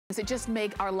It just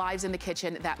make our lives in the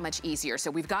kitchen that much easier.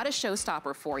 So we've got a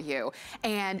showstopper for you.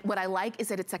 And what I like is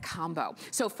that it's a combo.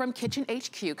 So from Kitchen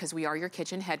HQ, because we are your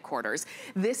kitchen headquarters,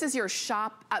 this is your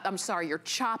your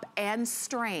chop and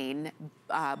strain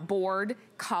board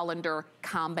colander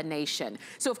combination.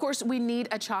 So of course we need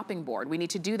a chopping board. We need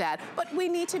to do that, but we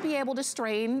need to be able to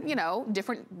strain, you know,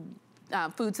 different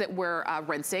foods that we're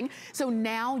rinsing. So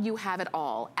now you have it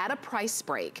all at a price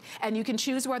break, and you can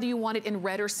choose whether you want it in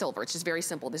red or silver. It's just very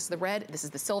simple. This is the red, this is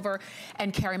the silver,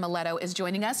 and Carrie Miletto is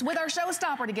joining us with our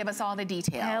showstopper to give us all the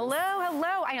details. Hello,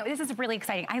 hello. I know, this is really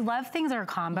exciting. I love things that are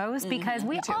combos because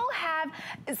we all have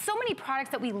so many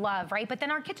products that we love, right? But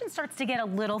then our kitchen starts to get a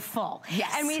little full.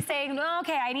 Yes. And we say,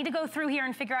 okay, I need to go through here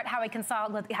and figure out how I can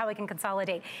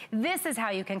consolidate. This is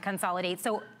how you can consolidate.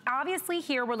 So obviously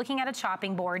here we're looking at a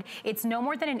chopping board. It's no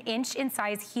more than an inch in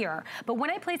size here. But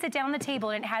when I place it down on the table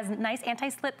and it has nice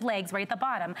anti-slip legs right at the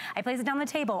bottom, I place it down on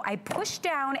the table, I push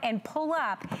down and pull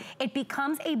up, it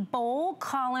becomes a bowl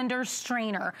colander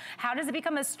strainer. How does it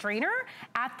become a strainer?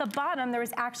 At the bottom, there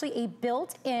is actually a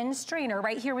built-in strainer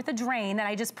right here with a drain that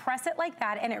I just press it like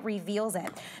that and it reveals it.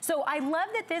 So I love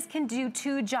that this can do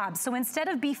two jobs. So instead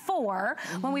of before,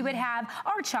 when we would have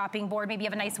our chopping board, maybe you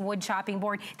have a nice wood chopping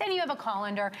board, then you have a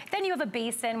colander, then you have a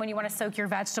basin when you want to soak your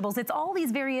vegetables. It's all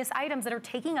these various items that are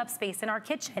taking up space in our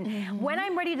kitchen. When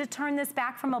I'm ready to turn this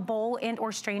back from a bowl and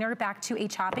or strainer back to a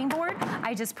chopping board,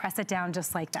 I just press it down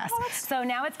just like this. So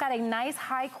now it's got a nice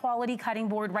high quality cutting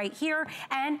board right here,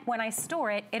 and when I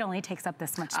store it, it only takes up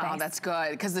this much space. Oh, that's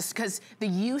good, because the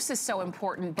use is so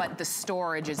important, but the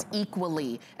storage is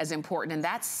equally as important, and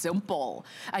that's simple.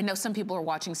 I know some people are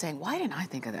watching saying, why didn't I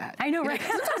think of that? I know, right?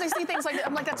 Sometimes I see things like that,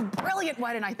 I'm like, that's brilliant,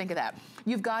 why didn't I think of that?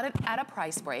 You've got it at a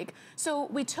price break, so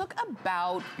we took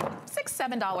about $6,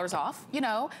 $7 off, you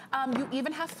know. You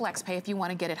even have flex pay if you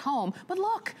want to get it home, but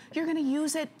look, you're gonna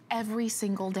use it every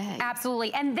single day.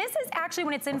 Absolutely, and this is actually,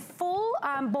 when it's in full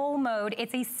bowl mode,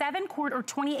 it's a 7-quart or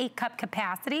 28-cup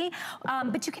capacity,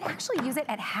 but you can actually use it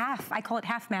at half. I call it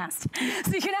half mast.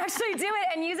 So you can actually do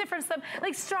it and use it for some,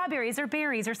 like strawberries or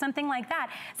berries or something like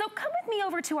that. So come with me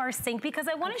over to our sink because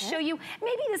I want to show you,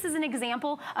 maybe this is an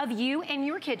example of you in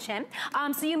your kitchen.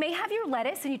 So you may have your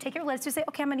lettuce and you take your lettuce, you say,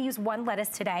 okay, I'm gonna use one lettuce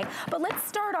today, but let's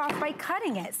start off by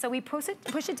cutting it. So we push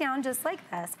it down just like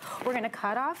this. We're gonna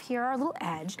cut off here our little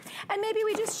edge, and maybe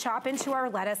we just chop into our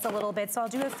lettuce a little bit. So I'll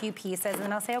do a few pieces and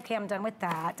then I'll say, okay, I'm done with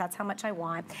that. That's how much I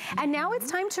want. And now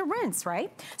it's time to rinse,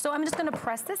 right? So I'm just gonna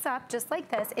press this up just like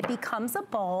this. It becomes a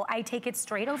bowl. I take it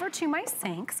straight over to my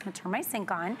sink. I'm gonna turn my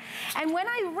sink on. And when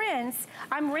I rinse,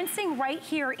 I'm rinsing right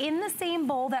here in the same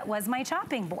bowl that was my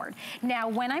chopping board. Now,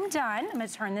 when I'm done, I'm gonna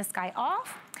turn this guy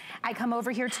off. I come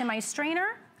over here to my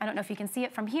strainer. I don't know if you can see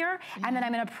it from here. And then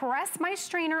I'm gonna press my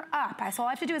strainer up. So all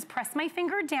I have to do is press my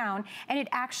finger down, and it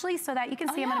actually, so that you can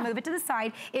see, I'm gonna move it to the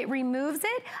side. It removes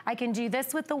it. I can do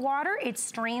this with the water. It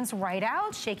strains right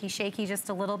out. Shaky, shaky just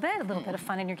a little bit of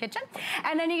fun in your kitchen.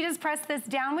 And then you just press this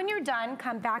down when you're done,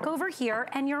 come back over here,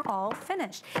 and you're all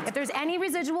finished. If there's any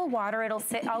residual water, it'll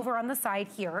sit over on the side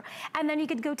here. And then you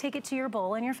could go take it to your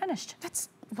bowl and you're finished. That's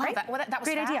wow, right? that was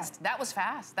Great fast. idea. That was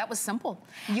fast. That was simple.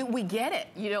 We get it,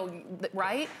 you know,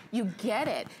 right? You get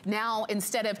it. Now,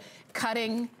 instead of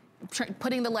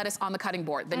putting the lettuce on the cutting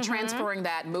board, then transferring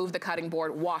that, move the cutting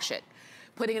board, wash it.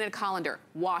 Putting it in a colander,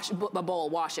 wash a bowl,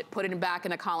 wash it, put it back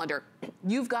in a colander.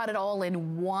 You've got it all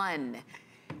in one.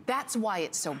 That's why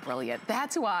it's so brilliant.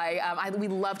 That's why we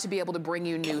love to be able to bring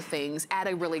you new things at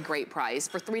a really great price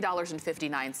for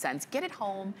 $3.59. Get it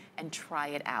home and try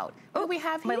it out. What do we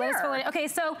have here? Okay,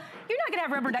 so you're not gonna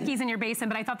have rubber duckies in your basin,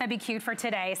 but I thought that'd be cute for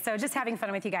today. So just having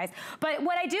fun with you guys. But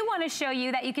what I do wanna show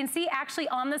you that you can see actually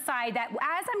on the side that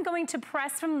as I'm going to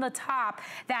press from the top,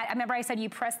 that, remember I said you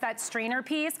press that strainer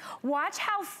piece, watch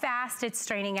how fast it's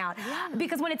straining out.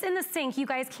 Because when it's in the sink, you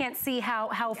guys can't see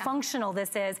how functional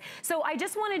this is. So I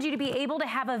just wanted you to be able to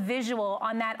have a visual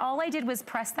on that. All I did was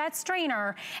press that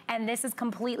strainer, and this is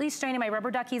completely straining. My rubber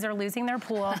duckies are losing their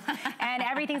pool, and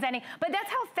everything's ending. But that's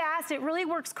how fast it really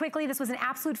works quickly. This was an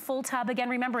absolute full tub. Again,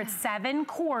 remember, it's 7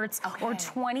 quarts or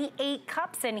 28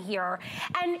 cups in here.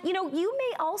 And you know, you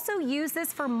may also use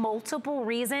this for multiple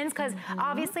reasons, because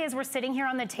obviously as we're sitting here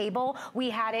on the table, we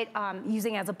had it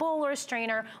using as a bowl or a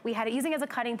strainer. We had it using as a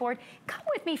cutting board. Come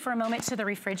with me for a moment to the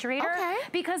refrigerator,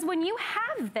 because when you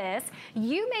have this,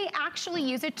 you may actually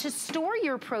use it to store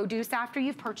your produce after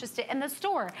you've purchased it in the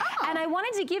store. And I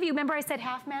wanted to give you, remember I said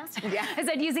half mast? I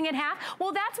said using it half. half.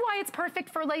 Well, that's why it's perfect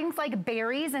for things like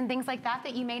berries and things like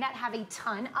that you may not have a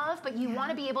ton of, but you want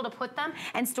to be able to put them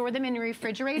and store them in your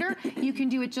refrigerator. You can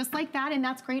do it just like that, and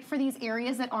that's great for these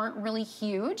areas that aren't really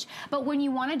huge. But when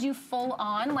you want to do full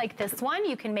on like this one,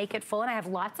 you can make it full, and I have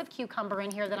lots of cucumber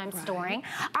in here that I'm storing.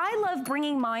 I love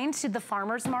bringing mine to the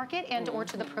farmer's market and or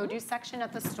to the produce section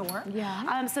at the store.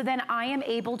 So then I am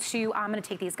able to, I'm going to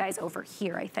take these guys over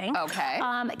here, I think. Okay.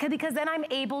 Because then I'm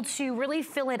able to really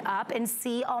fill it up and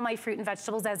see all my fruit and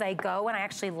vegetables as I go, and I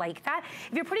actually like that.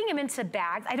 If you're putting them into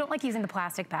bags, I don't like using the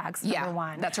plastic bags, number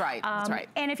one. That's right, that's right.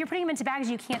 And if you're putting them into bags,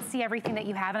 you can't see everything that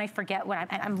you have, and I forget when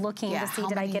I'm looking to see,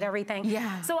 did I get everything?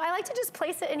 So I like to just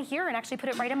place it in here and actually put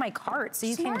it right in my cart, so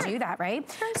you can do that, right?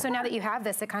 So now that you have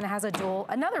this, it kind of has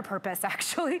another purpose,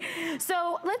 actually.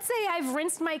 So let's say I've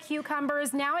rinsed my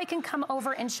cucumbers. Now I can come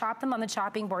over and chop them on the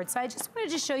chopping board. So I just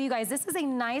wanted to show you guys, this is a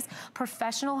nice,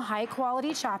 professional,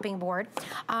 high-quality chopping board.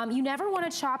 You never want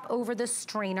to chop over the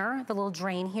strainer, the little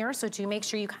drain here, so do make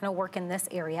sure you kind of work in this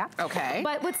area. Okay.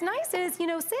 But what's nice is, you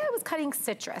know, say I was cutting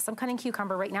citrus. I'm cutting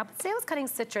cucumber right now, but say I was cutting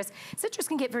citrus. Citrus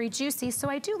can get very juicy, so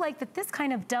I do like that this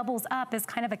kind of doubles up as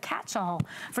kind of a catch-all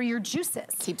for your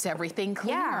juices. Keeps everything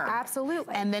cleaner. Yeah,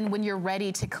 absolutely. And then when you're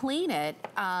ready to clean it,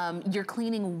 you're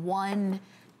cleaning one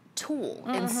tool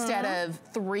instead of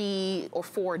 3 or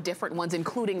 4 different ones,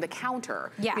 including the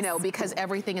counter, you know, because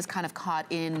everything is kind of caught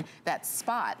in that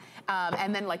spot.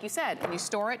 And then, like you said, when you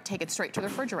store it, take it straight to the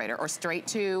refrigerator or straight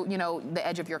to, you know, the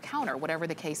edge of your counter, whatever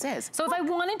the case is. So if I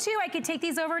wanted to, I could take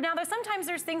these over. Now, sometimes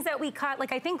there's things that we cut,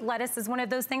 like I think lettuce is one of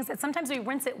those things that sometimes we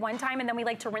rinse it one time and then we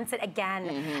like to rinse it again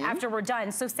after we're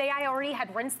done. So say I already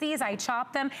had rinsed these, I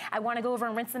chopped them, I want to go over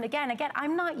and rinse them again. Again,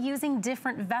 I'm not using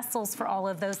different vessels for all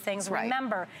of those things.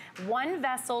 Remember, one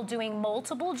vessel doing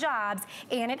multiple jobs,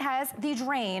 and it has the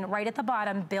drain right at the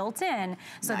bottom built in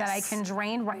so that I can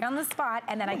drain right on the spot,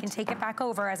 and then I can take it back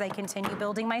over as I continue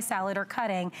building my salad or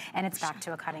cutting, and it's back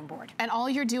to a cutting board. And all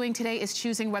you're doing today is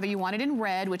choosing whether you want it in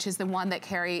red, which is the one that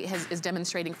Carrie is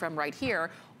demonstrating from right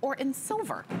here, or in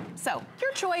silver. So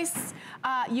your choice.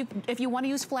 If you want to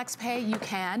use FlexPay, you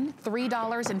can.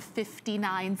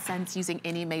 $3.59 using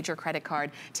any major credit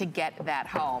card to get that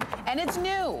home. And it's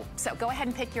new, so go ahead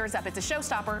and pick yours up. It's a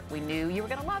showstopper. We knew you were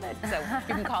gonna love it, so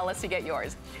you can call us to get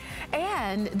yours.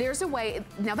 And there's a way,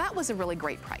 now that was a really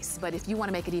great price, but if you want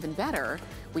to make it even better,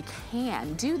 we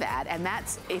can do that, and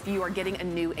that's if you are getting a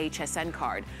new HSN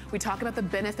card. We talk about the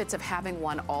benefits of having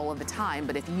one all of the time,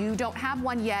 but if you don't have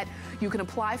one yet, you can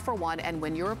apply for one, and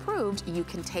when you're approved, you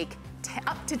can take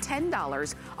up to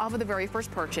 $10 off of the very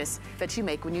first purchase that you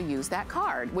make when you use that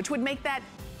card, which would make that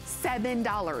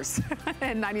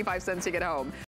 $7.95 to get home.